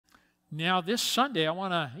Now, this Sunday, I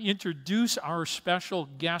want to introduce our special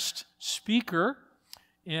guest speaker,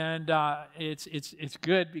 and it's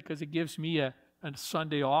good because it gives me a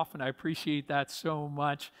Sunday off, and I appreciate that so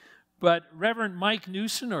much. But Reverend Mike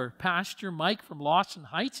Newson, or Pastor Mike from Lawson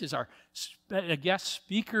Heights, is our guest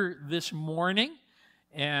speaker this morning,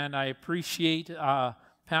 and I appreciate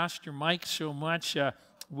Pastor Mike so much.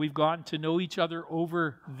 We've gotten to know each other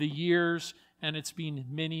over the years, and it's been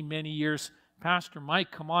many, many years. Pastor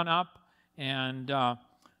Mike, come on up, and I'm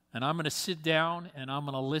going to sit down, and I'm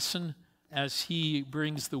going to listen as he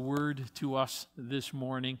brings the word to us this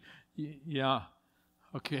morning. Yeah,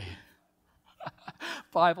 okay.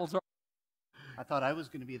 Bibles are... I thought I was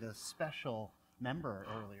going to be the special member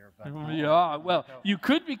earlier. But yeah, well, you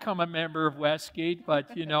could become a member of Westgate, but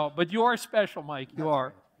but you are special, Mike. You are.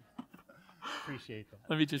 Right. Appreciate that.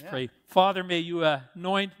 Let me just pray. Father, may you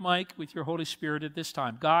anoint Mike with your Holy Spirit at this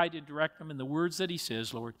time. Guide and direct him in the words that he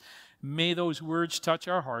says, Lord. May those words touch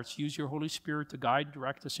our hearts. Use your Holy Spirit to guide and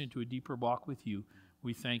direct us into a deeper walk with you.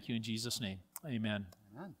 We thank you in Jesus' name. Amen.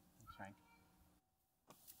 Amen. Thanks, Frank.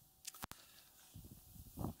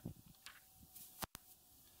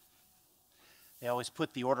 They always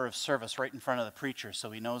put the order of service right in front of the preacher so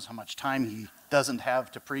he knows how much time he doesn't have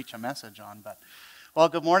to preach a message on. Well,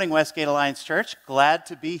 good morning, Westgate Alliance Church. Glad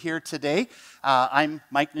to be here today. I'm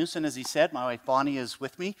Mike Newson, as he said. My wife Bonnie is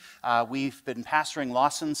with me. We've been pastoring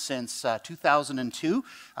Lawson since 2002.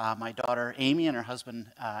 My daughter Amy and her husband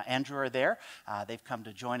Andrew are there. They've come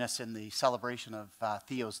to join us in the celebration of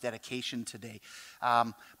Theo's dedication today.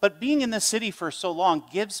 But being in this city for so long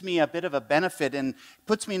gives me a bit of a benefit and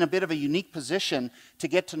puts me in a bit of a unique position to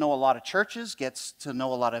get to know a lot of churches, gets to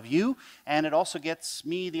know a lot of you, and it also gets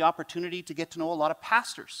me the opportunity to get to know a lot of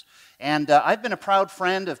pastors. And I've been a proud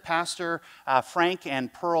friend of Pastor Frank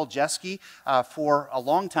and Pearl Jeske for a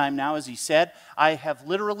long time now, as he said. I have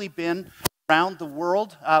literally been around the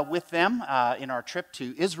world with them in our trip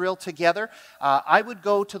to Israel together. I would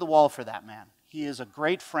go to the wall for that man. He is a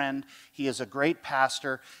great friend, he is a great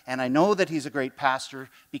pastor, and I know that he's a great pastor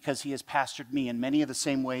because he has pastored me in many of the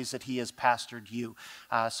same ways that he has pastored you.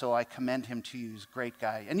 So I commend him to you. He's a great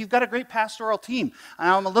guy. And you've got a great pastoral team.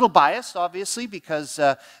 I'm a little biased, obviously, because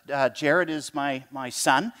Jared is my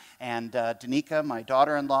son, and Danica, my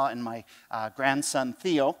daughter-in-law, and my grandson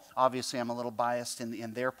Theo. Obviously, I'm a little biased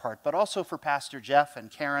in their part, but also for Pastor Jeff and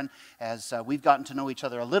Karen, as we've gotten to know each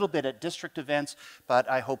other a little bit at district events, but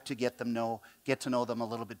I hope to get to know them a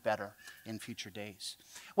little bit better in future days.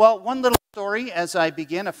 Well, one little story as I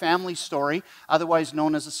begin, a family story, otherwise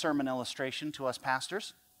known as a sermon illustration to us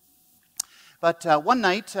pastors. But one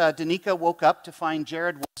night, Danica woke up to find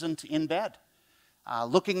Jared wasn't in bed.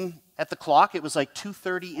 Looking at the clock, it was like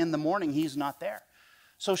 2:30 in the morning. He's not there.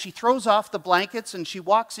 So she throws off the blankets and she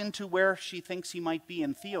walks into where she thinks he might be,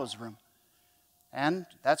 in Theo's room. And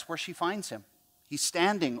that's where she finds him. He's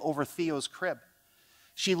standing over Theo's crib.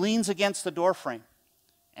 She leans against the doorframe,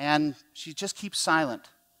 and she just keeps silent,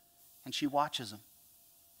 and she watches him.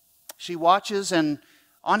 She watches, and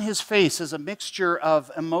on his face is a mixture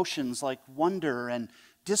of emotions like wonder and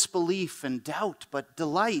disbelief and doubt, but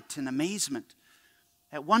delight and amazement.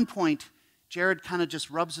 At one point, Jared kind of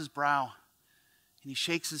just rubs his brow, and he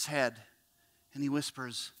shakes his head, and he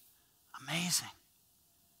whispers, "Amazing."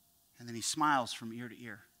 And then he smiles from ear to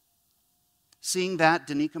ear. Seeing that,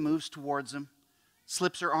 Danica moves towards him,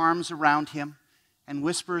 slips her arms around him, and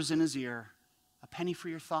whispers in his ear, "A penny for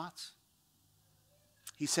your thoughts?"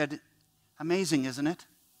 He said, "Amazing, isn't it?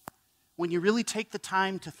 When you really take the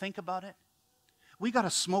time to think about it. We got a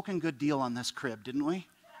smoking good deal on this crib, didn't we?"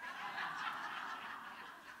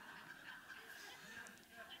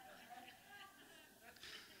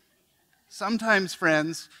 Sometimes,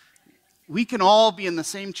 friends, we can all be in the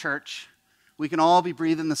same church. We can all be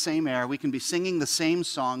breathing the same air. We can be singing the same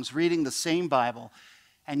songs, reading the same Bible,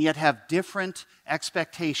 and yet have different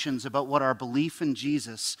expectations about what our belief in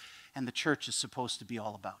Jesus and the church is supposed to be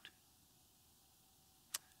all about.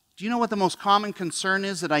 Do you know what the most common concern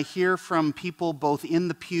is that I hear from people both in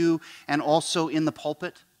the pew and also in the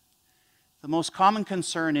pulpit? The most common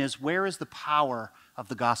concern is, where is the power of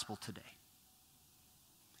the gospel today?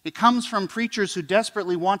 It comes from preachers who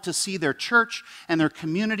desperately want to see their church and their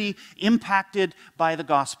community impacted by the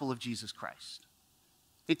gospel of Jesus Christ.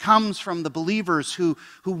 It comes from the believers who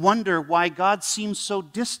wonder why God seems so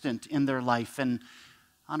distant in their life and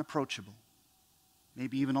unapproachable,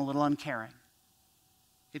 maybe even a little uncaring.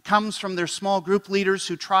 It comes from their small group leaders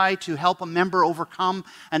who try to help a member overcome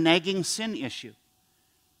a nagging sin issue.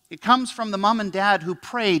 It comes from the mom and dad who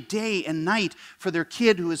pray day and night for their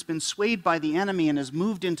kid who has been swayed by the enemy and has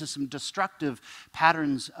moved into some destructive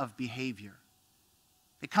patterns of behavior.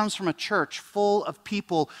 It comes from a church full of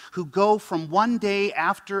people who go from one day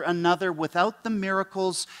after another without the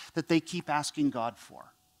miracles that they keep asking God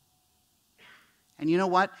for. And you know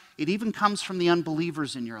what? It even comes from the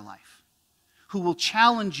unbelievers in your life who will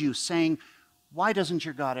challenge you saying, why doesn't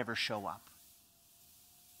your God ever show up?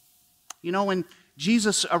 You know, when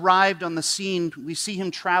Jesus arrived on the scene, we see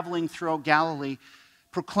him traveling throughout Galilee,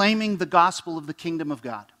 proclaiming the gospel of the kingdom of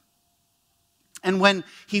God. And when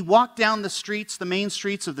he walked down the streets, the main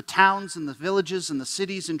streets of the towns and the villages and the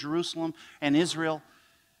cities in Jerusalem and Israel,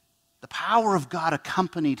 the power of God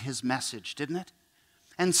accompanied his message, didn't it?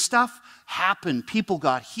 And stuff happened. People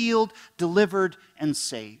got healed, delivered, and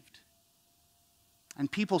saved.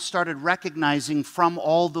 And people started recognizing from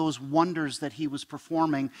all those wonders that he was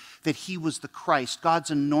performing that he was the Christ, God's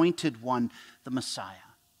anointed one, the Messiah.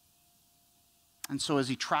 And so as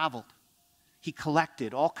he traveled, he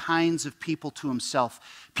collected all kinds of people to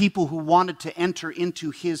himself, people who wanted to enter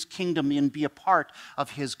into his kingdom and be a part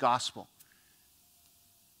of his gospel.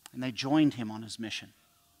 And they joined him on his mission.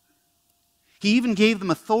 He even gave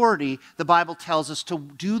them authority, the Bible tells us, to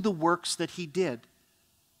do the works that he did.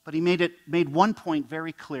 But he made one point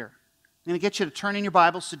very clear. I'm going to get you to turn in your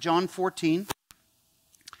Bibles to John 14.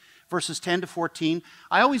 Verses 10 to 14.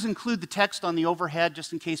 I always include the text on the overhead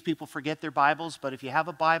just in case people forget their Bibles, but if you have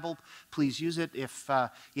a Bible, please use it. If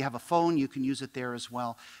you have a phone, you can use it there as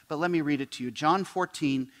well. But let me read it to you. John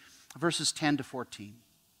 14, verses 10 to 14.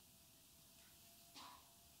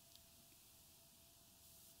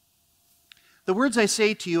 The words I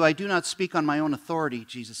say to you, I do not speak on my own authority,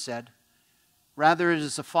 Jesus said. Rather, it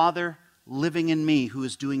is the Father living in me who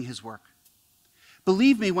is doing his work.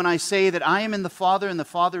 Believe me when I say that I am in the Father and the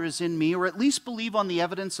Father is in me, or at least believe on the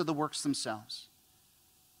evidence of the works themselves.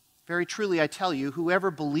 Very truly, I tell you,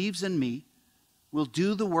 whoever believes in me will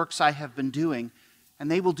do the works I have been doing,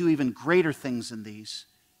 and they will do even greater things than these,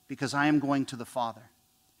 because I am going to the Father.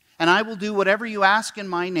 And I will do whatever you ask in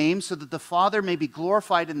my name, so that the Father may be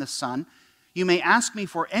glorified in the Son. You may ask me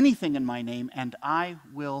for anything in my name, and I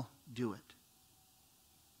will do it.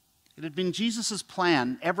 It had been Jesus'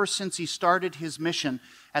 plan ever since he started his mission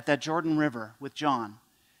at that Jordan River with John.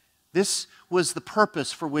 This was the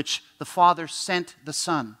purpose for which the Father sent the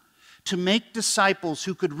Son, to make disciples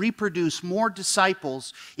who could reproduce more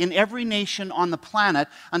disciples in every nation on the planet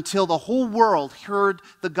until the whole world heard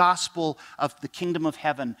the gospel of the kingdom of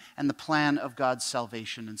heaven and the plan of God's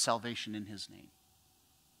salvation and salvation in his name.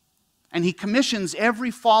 And he commissions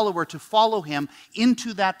every follower to follow him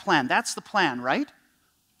into that plan. That's the plan, right?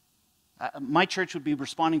 My church would be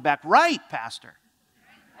responding back, right, Pastor.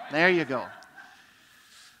 There you go.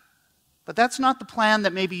 But that's not the plan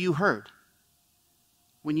that maybe you heard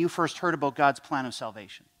when you first heard about God's plan of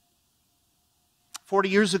salvation. 40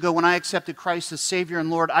 years ago, when I accepted Christ as Savior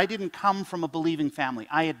and Lord, I didn't come from a believing family.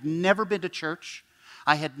 I had never been to church.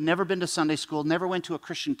 I had never been to Sunday school, never went to a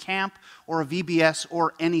Christian camp or a VBS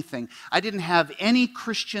or anything. I didn't have any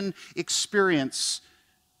Christian experience,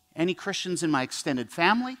 any Christians in my extended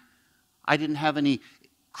family. I didn't have any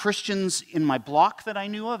Christians in my block that I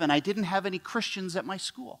knew of, and I didn't have any Christians at my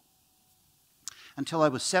school until I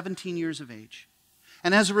was 17 years of age.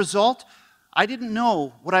 And as a result, I didn't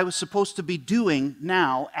know what I was supposed to be doing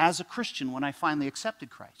now as a Christian when I finally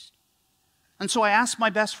accepted Christ. And so I asked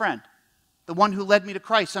my best friend, the one who led me to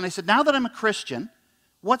Christ, and I said, now that I'm a Christian,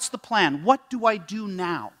 what's the plan? What do I do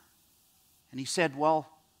now? And he said, well,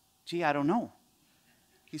 gee, I don't know.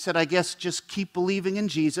 He said, I guess just keep believing in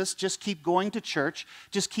Jesus, just keep going to church,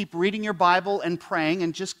 just keep reading your Bible and praying,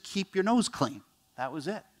 and just keep your nose clean. That was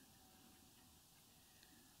it.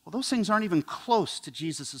 Well, those things aren't even close to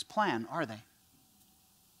Jesus' plan, are they?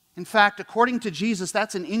 In fact, according to Jesus,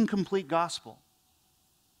 that's an incomplete gospel.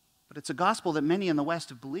 But it's a gospel that many in the West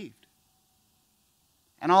have believed.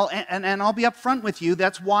 And I'll be up front with you,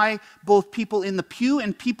 that's why both people in the pew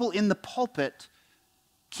and people in the pulpit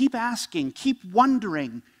keep asking, keep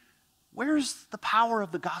wondering, where's the power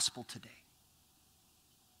of the gospel today?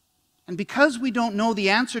 And because we don't know the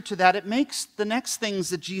answer to that, it makes the next things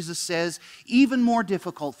that Jesus says even more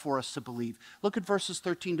difficult for us to believe. Look at verses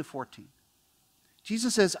 13 to 14.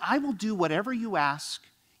 Jesus says, I will do whatever you ask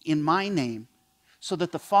in my name, so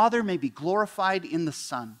that the Father may be glorified in the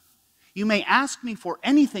Son. You may ask me for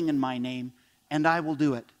anything in my name, and I will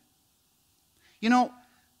do it. You know,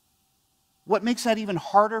 what makes that even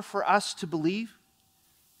harder for us to believe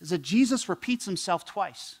is that Jesus repeats himself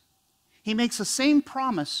twice. He makes the same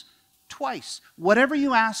promise twice. Whatever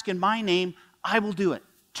you ask in my name, I will do it.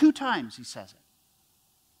 2 times he says it.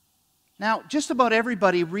 Now, just about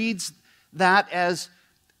everybody reads that as,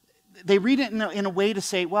 they read it in a way to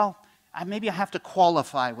say, well, maybe I have to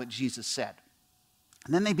qualify what Jesus said.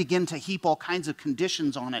 And then they begin to heap all kinds of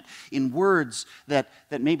conditions on it in words that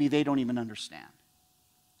maybe they don't even understand.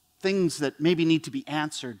 Things that maybe need to be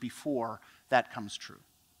answered before that comes true.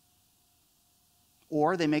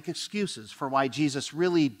 Or they make excuses for why Jesus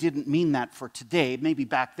really didn't mean that for today, maybe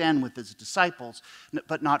back then with his disciples,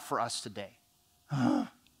 but not for us today.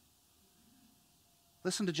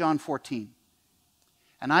 Listen to John 14.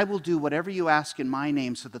 And I will do whatever you ask in my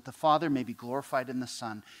name so that the Father may be glorified in the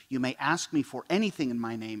Son. You may ask me for anything in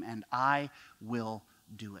my name, and I will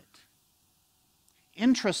do it.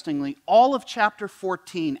 Interestingly, all of chapter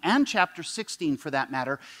 14 and chapter 16, for that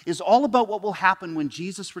matter, is all about what will happen when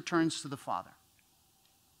Jesus returns to the Father.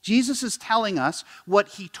 Jesus is telling us what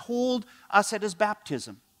he told us at his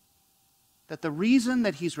baptism, that the reason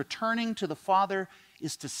that he's returning to the Father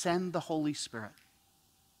is to send the Holy Spirit.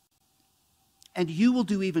 And you will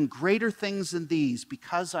do even greater things than these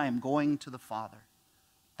because I am going to the Father.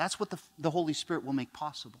 That's what the Holy Spirit will make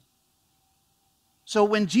possible. So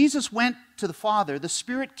when Jesus went to the Father, the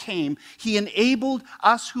Spirit came. He enabled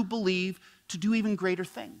us who believe to do even greater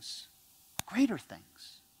things. Greater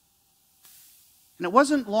things. And it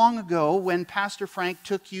wasn't long ago when Pastor Frank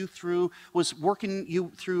was working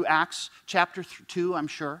you through Acts chapter 2, I'm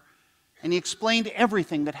sure, and he explained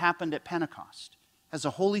everything that happened at Pentecost as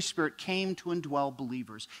the Holy Spirit came to indwell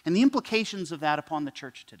believers and the implications of that upon the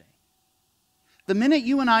church today. The minute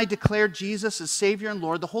you and I declared Jesus as Savior and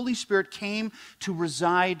Lord, the Holy Spirit came to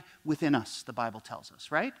reside within us, the Bible tells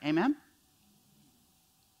us, right? Amen?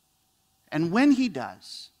 And when he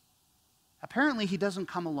does, apparently he doesn't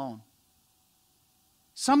come alone.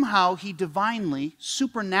 Somehow he divinely,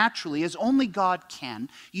 supernaturally, as only God can,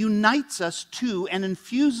 unites us to and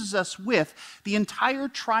infuses us with the entire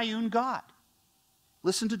triune God.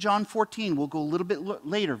 Listen to John 14. We'll go a little bit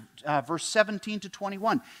later, verse 17 to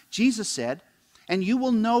 21. Jesus said, and you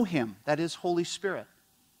will know him, that is Holy Spirit,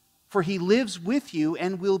 for he lives with you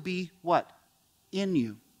and will be what? In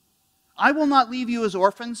you. I will not leave you as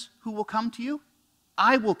orphans. Who will come to you?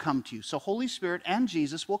 I will come to you. So Holy Spirit and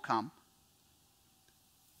Jesus will come.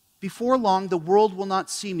 Before long, the world will not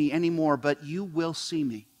see me anymore, but you will see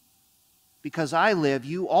me. Because I live,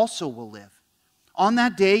 you also will live. On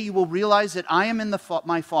that day, you will realize that I am in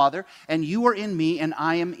my Father, and you are in me, and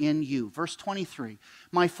I am in you. Verse 23,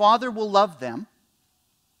 my Father will love them,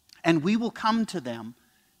 and we will come to them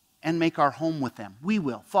and make our home with them. We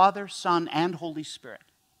will, Father, Son, and Holy Spirit.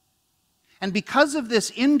 And because of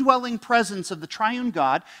this indwelling presence of the triune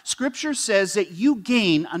God, Scripture says that you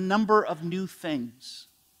gain a number of new things.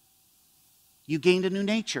 You gained a new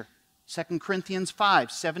nature. 2 Corinthians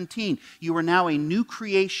 5:17. You are now a new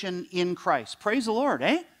creation in Christ. Praise the Lord,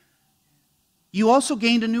 eh? You also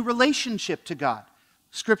gained a new relationship to God.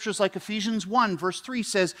 Scriptures like Ephesians 1, verse 3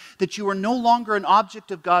 says that you are no longer an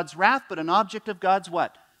object of God's wrath, but an object of God's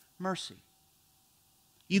what? Mercy.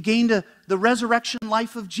 You gained the resurrection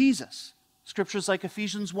life of Jesus. Scriptures like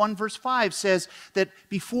Ephesians 1, verse 5 says that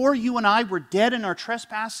before you and I were dead in our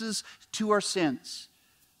trespasses to our sins,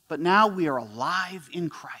 but now we are alive in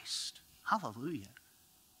Christ. Hallelujah.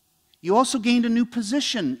 You also gained a new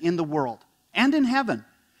position in the world and in heaven.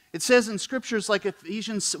 It says in Scriptures like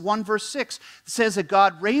Ephesians 1 verse 6, it says that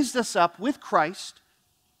God raised us up with Christ.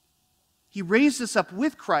 He raised us up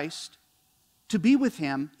with Christ to be with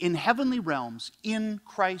him in heavenly realms in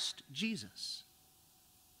Christ Jesus.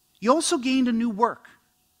 You also gained a new work.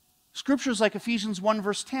 Scriptures like Ephesians 1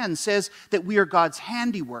 verse 10 says that we are God's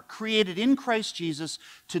handiwork, created in Christ Jesus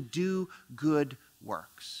to do good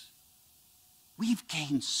works. We've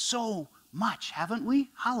gained so much, haven't we?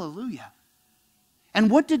 Hallelujah. And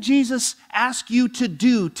what did Jesus ask you to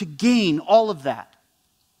do to gain all of that?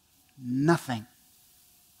 Nothing.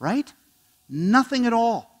 Right? Nothing at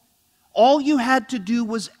all. All you had to do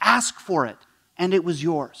was ask for it, and it was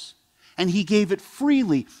yours. And he gave it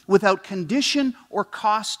freely, without condition or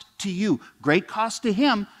cost to you. Great cost to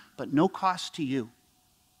him, but no cost to you.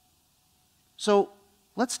 So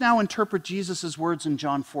let's now interpret Jesus' words in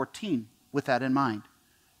John 14 with that in mind.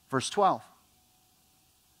 Verse 12.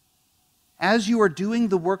 As you are doing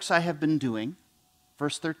the works I have been doing,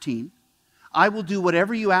 verse 13, I will do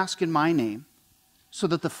whatever you ask in my name, so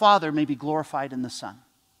that the Father may be glorified in the Son.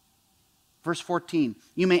 Verse 14,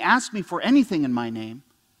 you may ask me for anything in my name,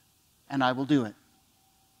 and I will do it.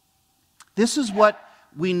 This is what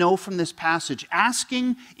we know from this passage.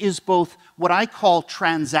 Asking is both what I call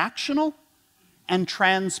transactional and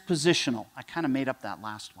transpositional. I kind of made up that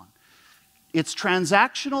last one. It's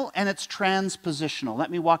transactional and it's transpositional.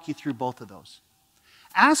 Let me walk you through both of those.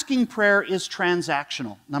 Asking prayer is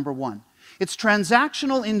transactional, number one. It's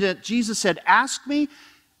transactional in that Jesus said, ask me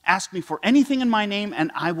for anything in my name,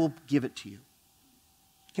 and I will give it to you.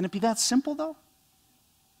 Can it be that simple, though?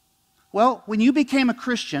 Well, when you became a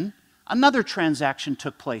Christian, another transaction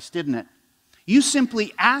took place, didn't it? You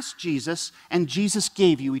simply asked Jesus, and Jesus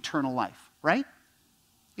gave you eternal life, right?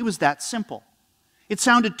 It was that simple. It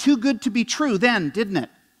sounded too good to be true then, didn't it?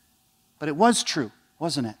 But it was true,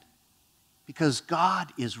 wasn't it? Because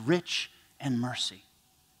God is rich in mercy.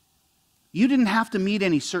 You didn't have to meet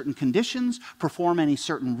any certain conditions, perform any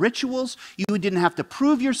certain rituals. You didn't have to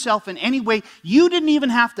prove yourself in any way. You didn't even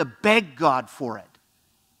have to beg God for it.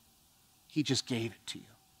 He just gave it to you.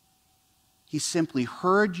 He simply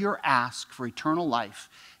heard your ask for eternal life,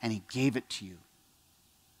 and He gave it to you.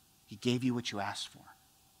 He gave you what you asked for.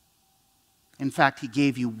 In fact, He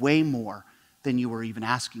gave you way more than you were even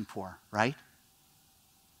asking for, right?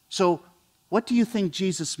 So, what do you think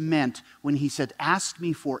Jesus meant when He said, "Ask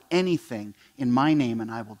me for anything in my name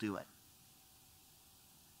and I will do it"?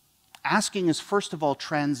 Asking is, first of all,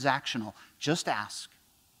 transactional. Just ask.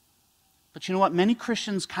 But you know what? Many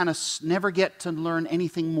Christians kind of never get to learn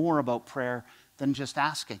anything more about prayer than just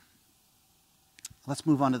asking. Let's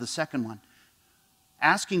move on to the second one.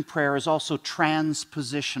 Asking prayer is also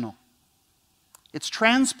transpositional. It's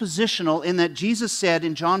transpositional in that Jesus said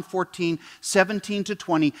in John 14, 17 to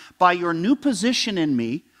 20, "By your new position in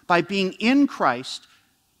me, by being in Christ,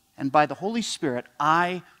 and by the Holy Spirit,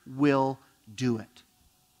 I will do it."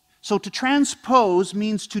 So to transpose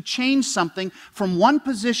means to change something from one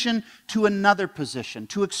position to another position,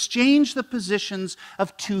 to exchange the positions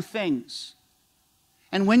of two things.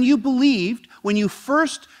 And when you believed, when you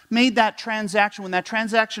first made that transaction, when that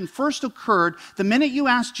transaction first occurred, the minute you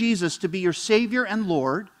asked Jesus to be your Savior and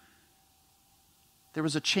Lord, there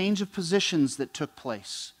was a change of positions that took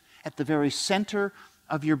place at the very center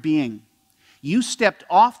of your being. You stepped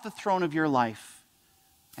off the throne of your life,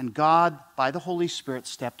 and God, by the Holy Spirit,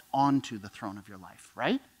 stepped onto the throne of your life,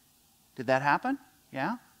 right? Did that happen?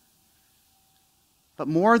 Yeah? But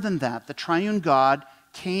more than that, the triune God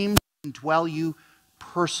came to indwell you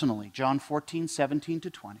personally. John 14, 17 to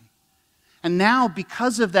 20. And now,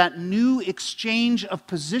 because of that new exchange of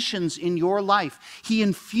positions in your life, He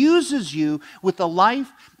infuses you with the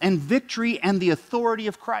life and victory and the authority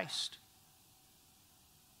of Christ.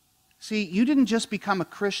 See, you didn't just become a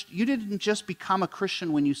Christian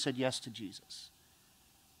when you said yes to Jesus.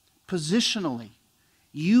 Positionally,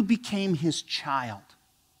 you became His child.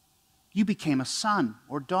 You became a son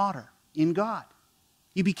or daughter in God.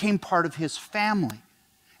 You became part of His family.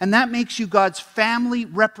 And that makes you God's family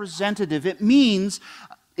representative. It means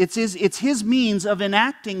it's His means of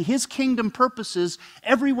enacting His kingdom purposes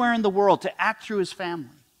everywhere in the world, to act through His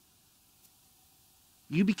family.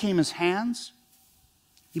 You became His hands.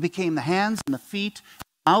 You became the hands and the feet,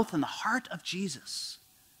 the mouth and the heart of Jesus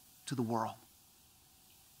to the world.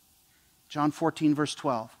 John 14, verse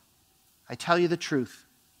 12. "I tell you the truth.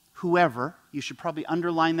 Whoever," you should probably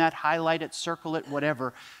underline that, highlight it, circle it,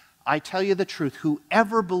 whatever. "I tell you the truth,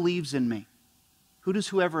 whoever believes in me." Who does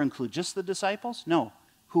whoever include? Just the disciples? No.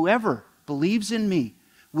 "Whoever believes in me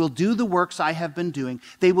will do the works I have been doing.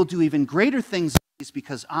 They will do even greater things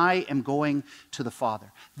because I am going to the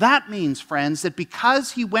Father." That means, friends, that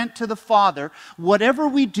because He went to the Father, whatever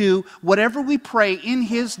we do, whatever we pray in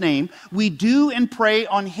His name, we do and pray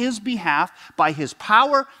on His behalf by His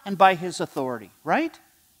power and by His authority, right?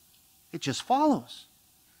 It just follows.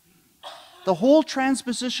 The whole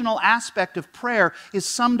transpositional aspect of prayer is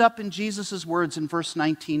summed up in Jesus' words in verse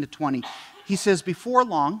 19 to 20. He says, "Before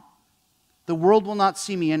long, the world will not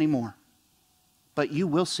see me anymore, but you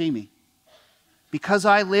will see me. Because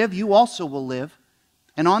I live, you also will live.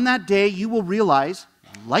 And on that day, you will realize,"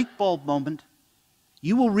 light bulb moment,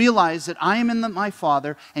 "you will realize that I am in my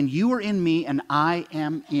Father, and you are in me, and I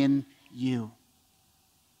am in you."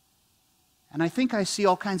 And I think I see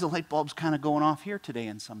all kinds of light bulbs kind of going off here today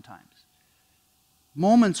and sometimes.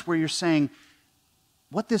 Moments where you're saying,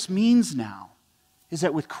 what this means now is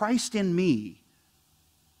that with Christ in me,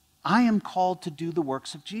 I am called to do the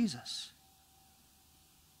works of Jesus.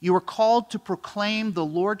 You are called to proclaim the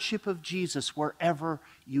lordship of Jesus wherever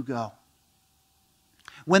you go.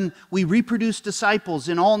 When we reproduce disciples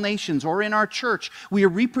in all nations or in our church, we are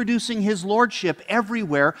reproducing His lordship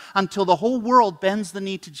everywhere until the whole world bends the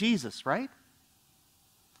knee to Jesus, right?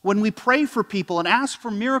 When we pray for people and ask for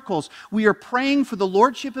miracles, we are praying for the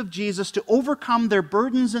lordship of Jesus to overcome their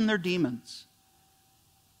burdens and their demons.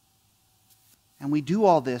 And we do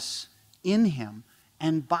all this in Him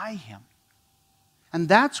and by Him. And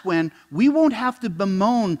that's when we won't have to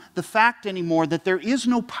bemoan the fact anymore that there is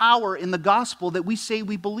no power in the gospel that we say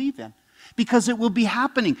we believe in. Because it will be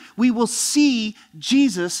happening. We will see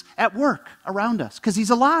Jesus at work around us. Because He's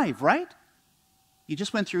alive, right? You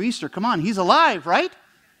just went through Easter. Come on, He's alive, right?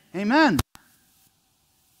 Amen.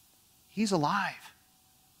 He's alive.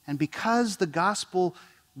 And because the gospel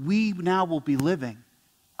we now will be living,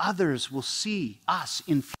 others will see us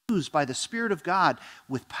infused by the Spirit of God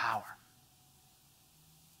with power.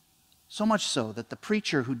 So much so that the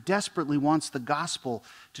preacher who desperately wants the gospel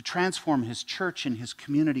to transform his church and his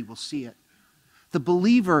community will see it. The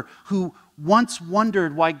believer who once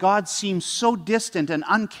wondered why God seems so distant and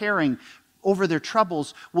uncaring over their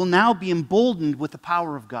troubles will now be emboldened with the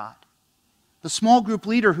power of God. The small group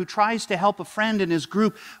leader who tries to help a friend in his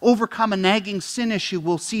group overcome a nagging sin issue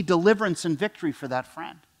will see deliverance and victory for that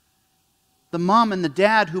friend. The mom and the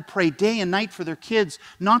dad who pray day and night for their kids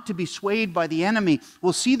not to be swayed by the enemy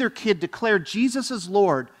will see their kid declare Jesus as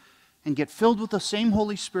Lord and get filled with the same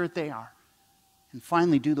Holy Spirit they are, and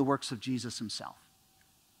finally do the works of Jesus himself.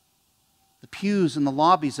 The pews and the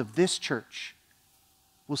lobbies of this church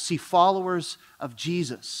will see followers of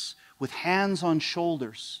Jesus with hands on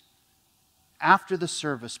shoulders after the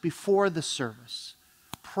service, before the service,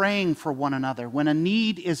 praying for one another. When a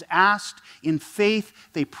need is asked in faith,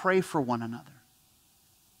 they pray for one another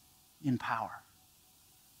in power.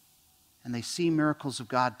 And they see miracles of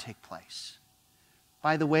God take place.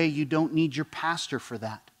 By the way, you don't need your pastor for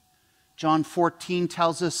that. John 14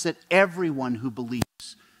 tells us that everyone who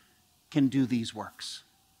believes can do these works.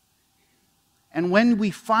 And when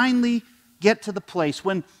we finally get to the place,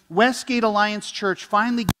 when Westgate Alliance Church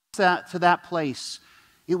finally gets to that place,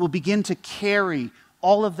 it will begin to carry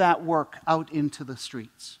all of that work out into the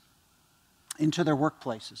streets, into their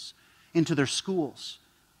workplaces, into their schools,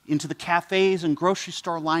 into the cafes and grocery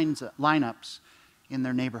store lineups in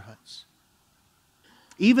their neighborhoods.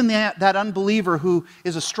 Even that unbeliever who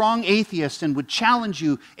is a strong atheist and would challenge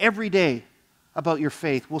you every day about your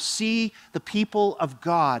faith will see the people of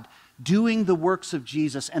God doing the works of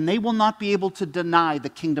Jesus, and they will not be able to deny the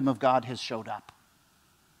kingdom of God has showed up.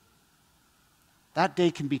 That day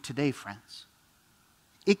can be today, friends.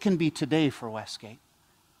 It can be today for Westgate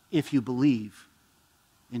if you believe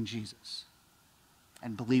in Jesus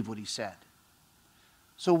and believe what he said.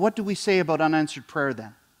 So what do we say about unanswered prayer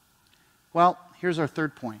then? Well, here's our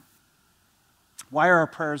third point. Why are our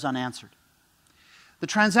prayers unanswered? The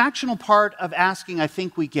transactional part of asking, I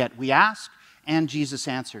think we get. We ask and Jesus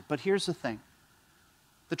answered. But here's the thing.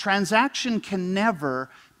 The transaction can never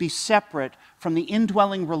be separate from the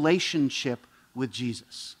indwelling relationship with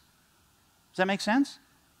Jesus. Does that make sense?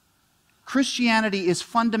 Christianity is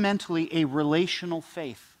fundamentally a relational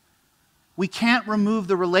faith. We can't remove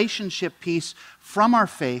the relationship piece from our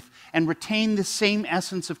faith and retain the same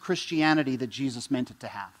essence of Christianity that Jesus meant it to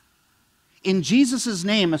have. In Jesus'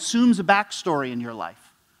 name assumes a backstory in your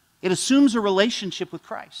life. It assumes a relationship with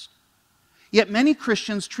Christ. Yet many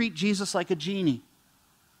Christians treat Jesus like a genie.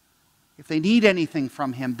 If they need anything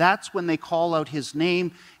from him, that's when they call out his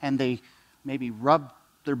name and they maybe rub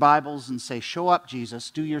their Bibles and say, "Show up, Jesus,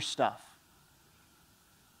 do your stuff."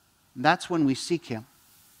 And that's when we seek him.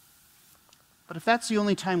 But if that's the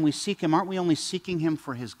only time we seek him, aren't we only seeking him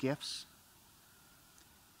for his gifts?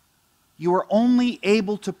 You are only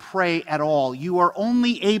able to pray at all. You are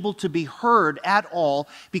only able to be heard at all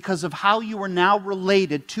because of how you are now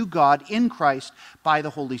related to God in Christ by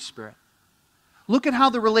the Holy Spirit. Look at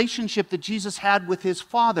how the relationship that Jesus had with his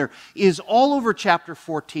Father is all over chapter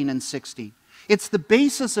 14 and 16. It's the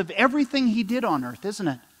basis of everything he did on earth, isn't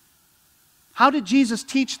it? How did Jesus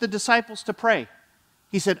teach the disciples to pray?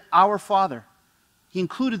 He said, "Our Father." He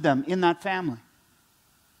included them in that family.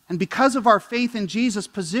 And because of our faith in Jesus,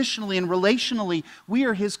 positionally and relationally, we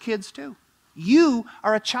are his kids too. You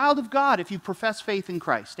are a child of God if you profess faith in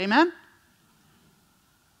Christ. Amen?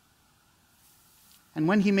 And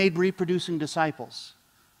when he made reproducing disciples,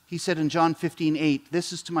 he said in John 15:8,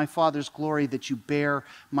 "This is to my Father's glory that you bear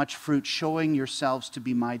much fruit, showing yourselves to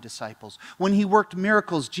be my disciples." When he worked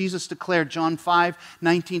miracles, Jesus declared, John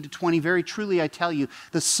 5:19-20, "Very truly I tell you,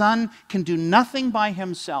 the Son can do nothing by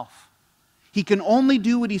himself. He can only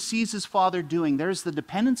do what he sees his Father doing." There's the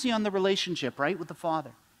dependency on the relationship, right, with the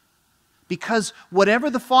Father. Because whatever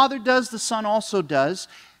the Father does, the Son also does.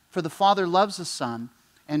 For the Father loves the Son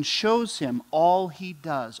and shows him all he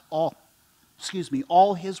does, all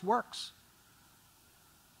his works.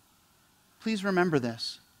 Please remember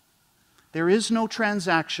this. There is no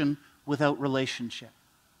transaction without relationship.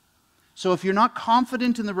 So if you're not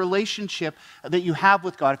confident in the relationship that you have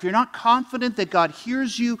with God, if you're not confident that God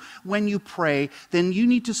hears you when you pray, then you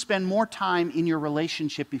need to spend more time in your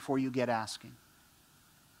relationship before you get asking.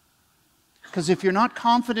 Because if you're not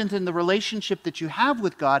confident in the relationship that you have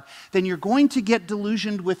with God, then you're going to get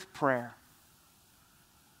delusioned with prayer.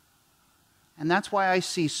 And that's why I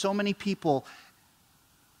see so many people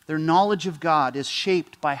Their knowledge of God is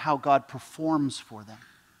shaped by how God performs for them,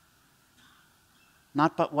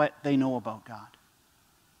 not by what they know about God.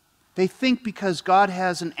 They think because God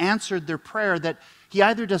hasn't answered their prayer that He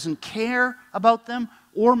either doesn't care about them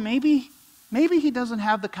or maybe He doesn't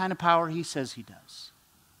have the kind of power He says He does.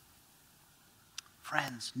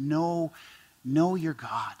 Friends, know your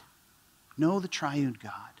God. Know the triune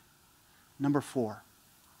God. Number 4,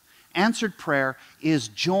 answered prayer is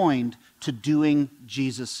joined to doing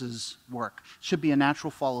Jesus' work. Should be a natural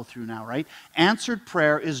follow-through now, right? Answered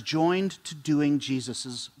prayer is joined to doing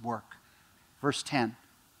Jesus' work. Verse 10.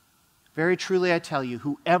 Very truly I tell you,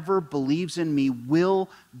 whoever believes in me will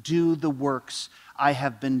do the works I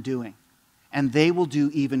have been doing, and they will do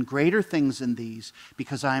even greater things than these,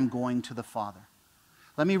 because I am going to the Father.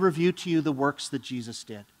 Let me review to you the works that Jesus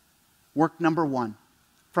did. Work number 1.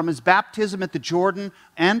 From His baptism at the Jordan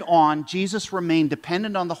and on, Jesus remained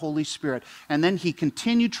dependent on the Holy Spirit, and then He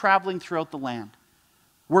continued traveling throughout the land.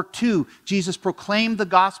 Work 2, Jesus proclaimed the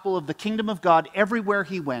gospel of the kingdom of God everywhere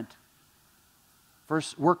He went.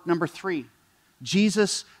 Work number 3,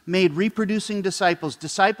 Jesus made reproducing disciples,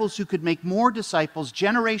 disciples who could make more disciples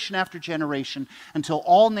generation after generation until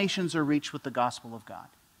all nations are reached with the gospel of God.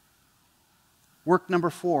 Work number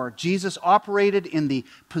 4, Jesus operated in the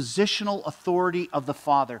positional authority of the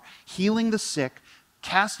Father, healing the sick,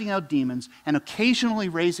 casting out demons, and occasionally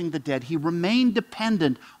raising the dead. He remained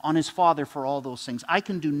dependent on His Father for all those things. I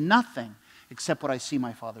can do nothing except what I see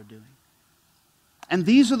my Father doing. And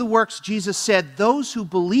these are the works Jesus said those who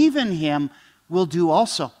believe in Him will do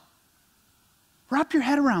also. Wrap your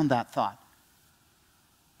head around that thought.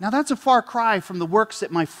 Now that's a far cry from the works that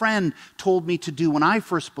my friend told me to do when I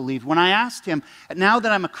first believed. When I asked him, now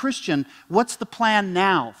that I'm a Christian, what's the plan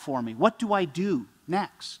now for me? What do I do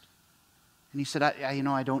next? And he said,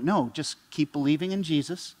 I don't know. Just keep believing in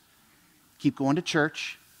Jesus, keep going to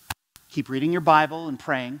church, keep reading your Bible and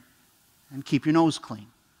praying, and keep your nose clean.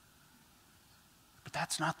 But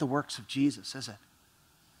that's not the works of Jesus, is it?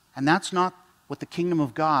 And that's not what the kingdom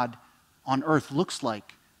of God on earth looks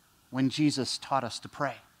like when Jesus taught us to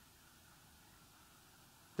pray.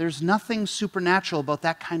 There's nothing supernatural about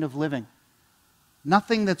that kind of living.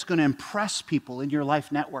 Nothing that's going to impress people in your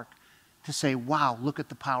life network to say, wow, look at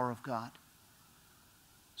the power of God.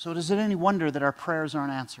 So is it any wonder that our prayers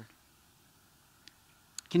aren't answered?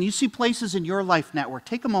 Can you see places in your life network?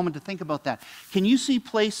 Take a moment to think about that. Can you see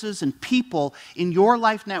places and people in your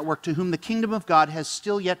life network to whom the kingdom of God has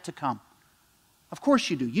still yet to come? Of course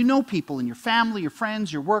you do. You know people in your family, your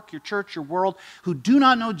friends, your work, your church, your world who do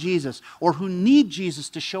not know Jesus or who need Jesus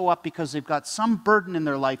to show up because they've got some burden in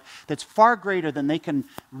their life that's far greater than they can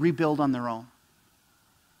rebuild on their own.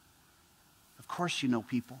 Of course you know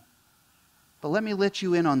people. But let me let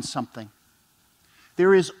you in on something.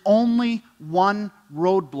 There is only one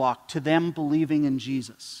roadblock to them believing in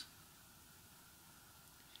Jesus.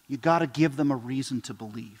 You got to give them a reason to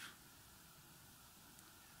believe.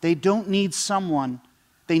 They need someone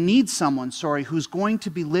who's going to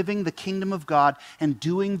be living the kingdom of God and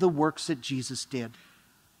doing the works that Jesus did.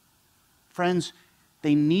 Friends,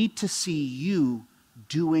 they need to see you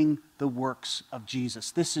doing the works of Jesus.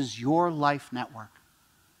 This is your life network.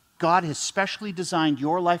 God has specially designed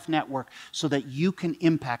your life network so that you can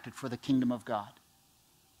impact it for the kingdom of God.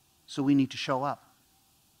 So we need to show up.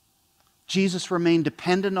 Jesus remained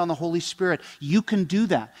dependent on the Holy Spirit. You can do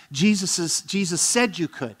that. Jesus said you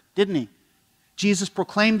could, didn't He? Jesus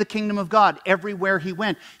proclaimed the kingdom of God everywhere He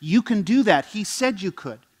went. You can do that. He said you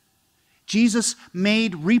could. Jesus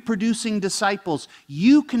made reproducing disciples.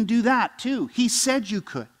 You can do that too. He said you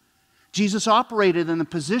could. Jesus operated in the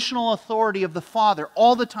positional authority of the Father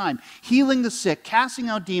all the time, healing the sick, casting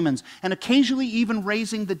out demons, and occasionally even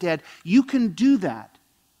raising the dead. You can do that.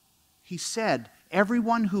 He said,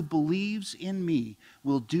 everyone who believes in me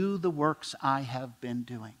will do the works I have been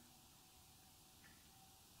doing.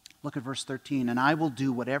 Look at verse 13. And I will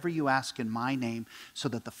do whatever you ask in my name, so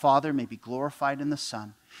that the Father may be glorified in the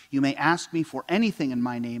Son. You may ask me for anything in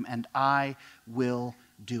my name, and I will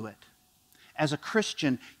do it. As a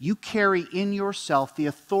Christian, you carry in yourself the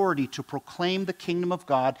authority to proclaim the kingdom of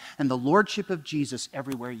God and the lordship of Jesus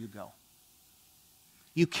everywhere you go.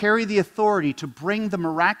 You carry the authority to bring the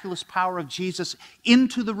miraculous power of Jesus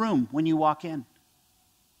into the room when you walk in.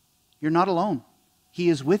 You're not alone. He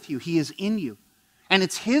is with you. He is in you. And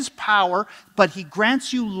it's His power, but He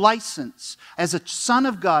grants you license as a son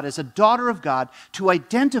of God, as a daughter of God, to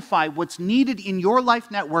identify what's needed in your life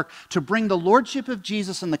network to bring the lordship of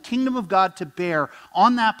Jesus and the kingdom of God to bear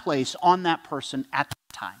on that place, on that person at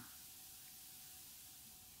that time.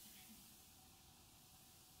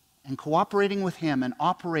 And cooperating with Him and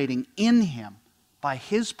operating in Him by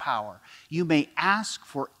His power, you may ask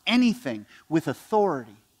for anything with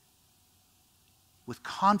authority, with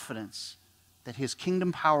confidence that His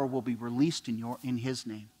kingdom power will be released in His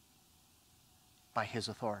name, by His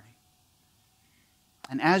authority.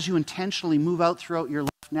 And as you intentionally move out throughout your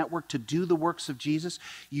life network to do the works of Jesus,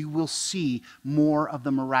 you will see more of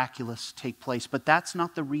the miraculous take place. But that's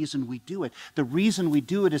not the reason we do it. The reason we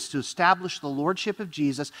do it is to establish the lordship of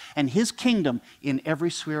Jesus and His kingdom in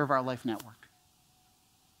every sphere of our life network.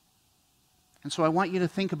 And so I want you to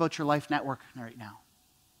think about your life network right now.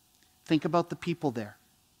 Think about the people there.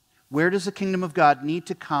 Where does the kingdom of God need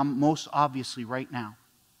to come most obviously right now?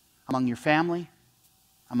 Among your family,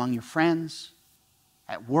 among your friends,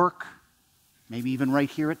 at work, maybe even right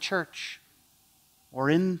here at church, or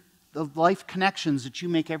in the life connections that you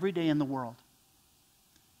make every day in the world.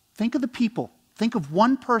 Think of the people. Think of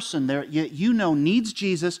one person there you know needs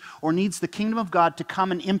Jesus or needs the kingdom of God to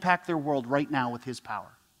come and impact their world right now with His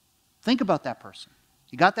power. Think about that person.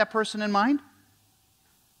 You got that person in mind?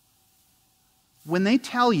 When they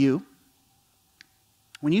tell you,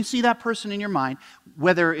 when you see that person in your mind,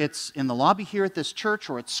 whether it's in the lobby here at this church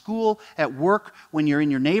or at school, at work, when you're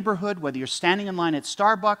in your neighborhood, whether you're standing in line at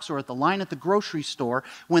Starbucks or at the line at the grocery store,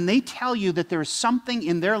 when they tell you that there is something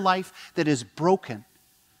in their life that is broken,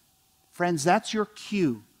 friends, that's your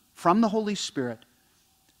cue from the Holy Spirit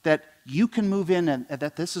that you can move in and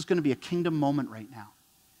that this is going to be a kingdom moment right now.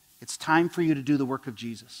 It's time for you to do the work of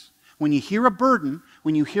Jesus. When you hear a burden,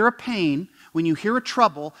 when you hear a pain, when you hear a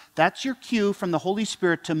trouble, that's your cue from the Holy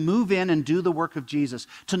Spirit to move in and do the work of Jesus.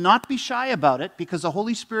 To not be shy about it because the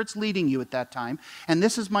Holy Spirit's leading you at that time. And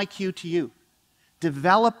this is my cue to you.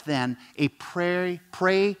 Develop then a pray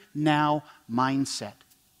now mindset.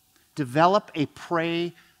 Develop a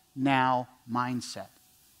pray now mindset.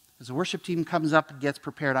 As the worship team comes up and gets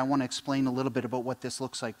prepared, I want to explain a little bit about what this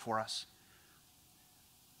looks like for us.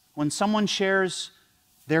 When someone shares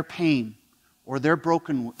their pain or their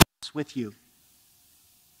brokenness with you,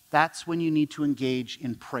 that's when you need to engage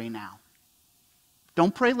in pray now.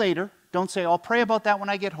 Don't pray later. Don't say, I'll pray about that when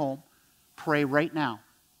I get home. Pray right now.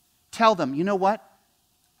 Tell them, you know what?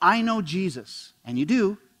 I know Jesus, and you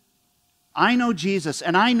do. I know Jesus,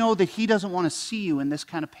 and I know that He doesn't want to see you in this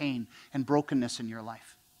kind of pain and brokenness in your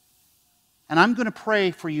life. And I'm going to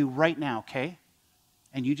pray for you right now, okay?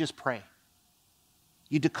 And you just pray.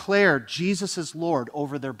 You declare Jesus as Lord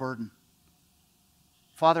over their burden.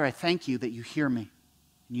 Father, I thank you that you hear me.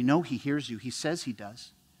 And you know He hears you. He says He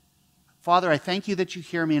does. Father, I thank you that you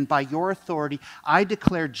hear me, and by your authority, I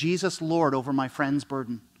declare Jesus Lord over my friend's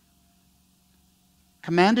burden.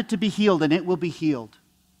 Command it to be healed, and it will be healed.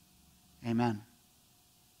 Amen.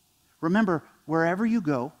 Remember, wherever you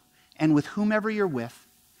go, and with whomever you're with,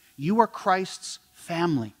 you are Christ's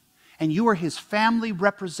family. And you are His family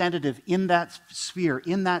representative in that sphere,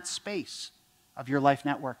 in that space of your life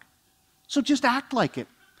network. So just act like it.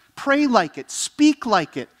 Pray like it. Speak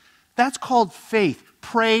like it. That's called faith.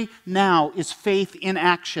 Pray now is faith in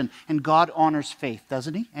action. And God honors faith,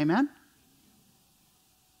 doesn't He? Amen?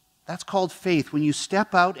 That's called faith, when you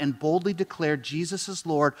step out and boldly declare Jesus is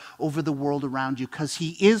Lord over the world around you, because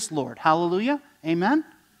He is Lord. Hallelujah? Amen?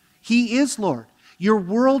 He is Lord. Your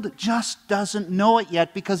world just doesn't know it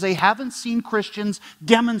yet because they haven't seen Christians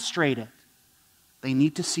demonstrate it. They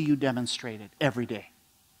need to see you demonstrate it every day.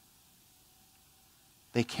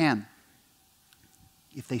 They can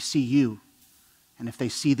if they see you and if they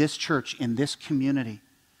see this church in this community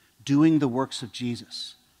doing the works of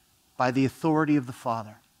Jesus by the authority of the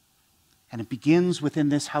Father. And it begins within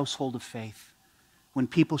this household of faith. When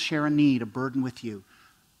people share a need, a burden with you,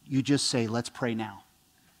 you just say, let's pray now.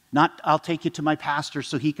 Not, I'll take you to my pastor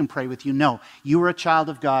so he can pray with you. No, you are a child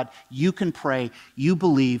of God. You can pray. You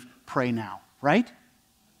believe. Pray now. Right?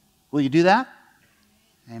 Will you do that?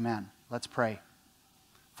 Amen. Let's pray.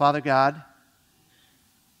 Father God,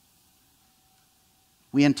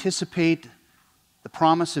 we anticipate the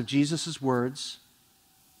promise of Jesus' words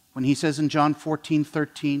when He says in John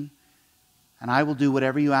 14:13, and I will do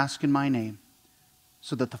whatever you ask in my name,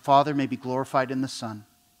 so that the Father may be glorified in the Son.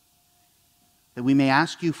 That we may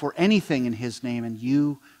ask you for anything in His name, and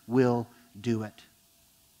you will do it.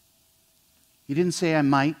 You didn't say I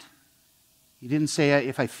might. You didn't say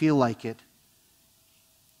if I feel like it.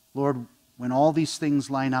 Lord, when all these things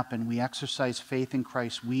line up and we exercise faith in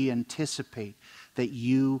Christ, we anticipate that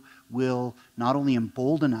you will not only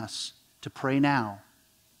embolden us to pray now,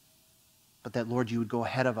 but that, Lord, you would go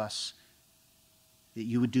ahead of us, that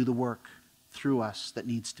you would do the work through us that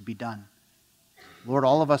needs to be done. Lord,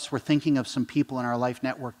 all of us were thinking of some people in our life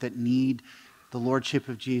network that need the Lordship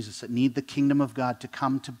of Jesus, that need the kingdom of God to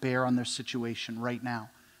come to bear on their situation right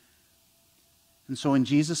now. And so in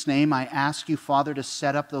Jesus' name, I ask you, Father, to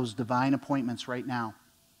set up those divine appointments right now,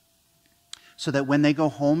 so that when they go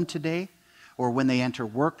home today, or when they enter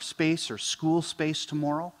workspace or school space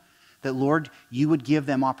tomorrow, that, Lord, you would give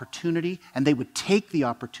them opportunity, and they would take the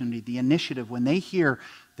opportunity, the initiative, when they hear,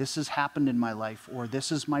 this has happened in my life, or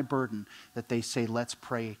this is my burden, that they say, let's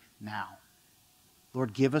pray now.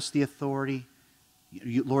 Lord, give us the authority.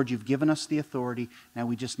 Lord, you've given us the authority. Now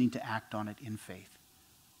we just need to act on it in faith.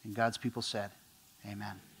 And God's people said,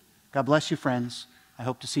 amen. God bless you, friends. I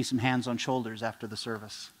hope to see some hands on shoulders after the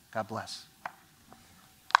service. God bless.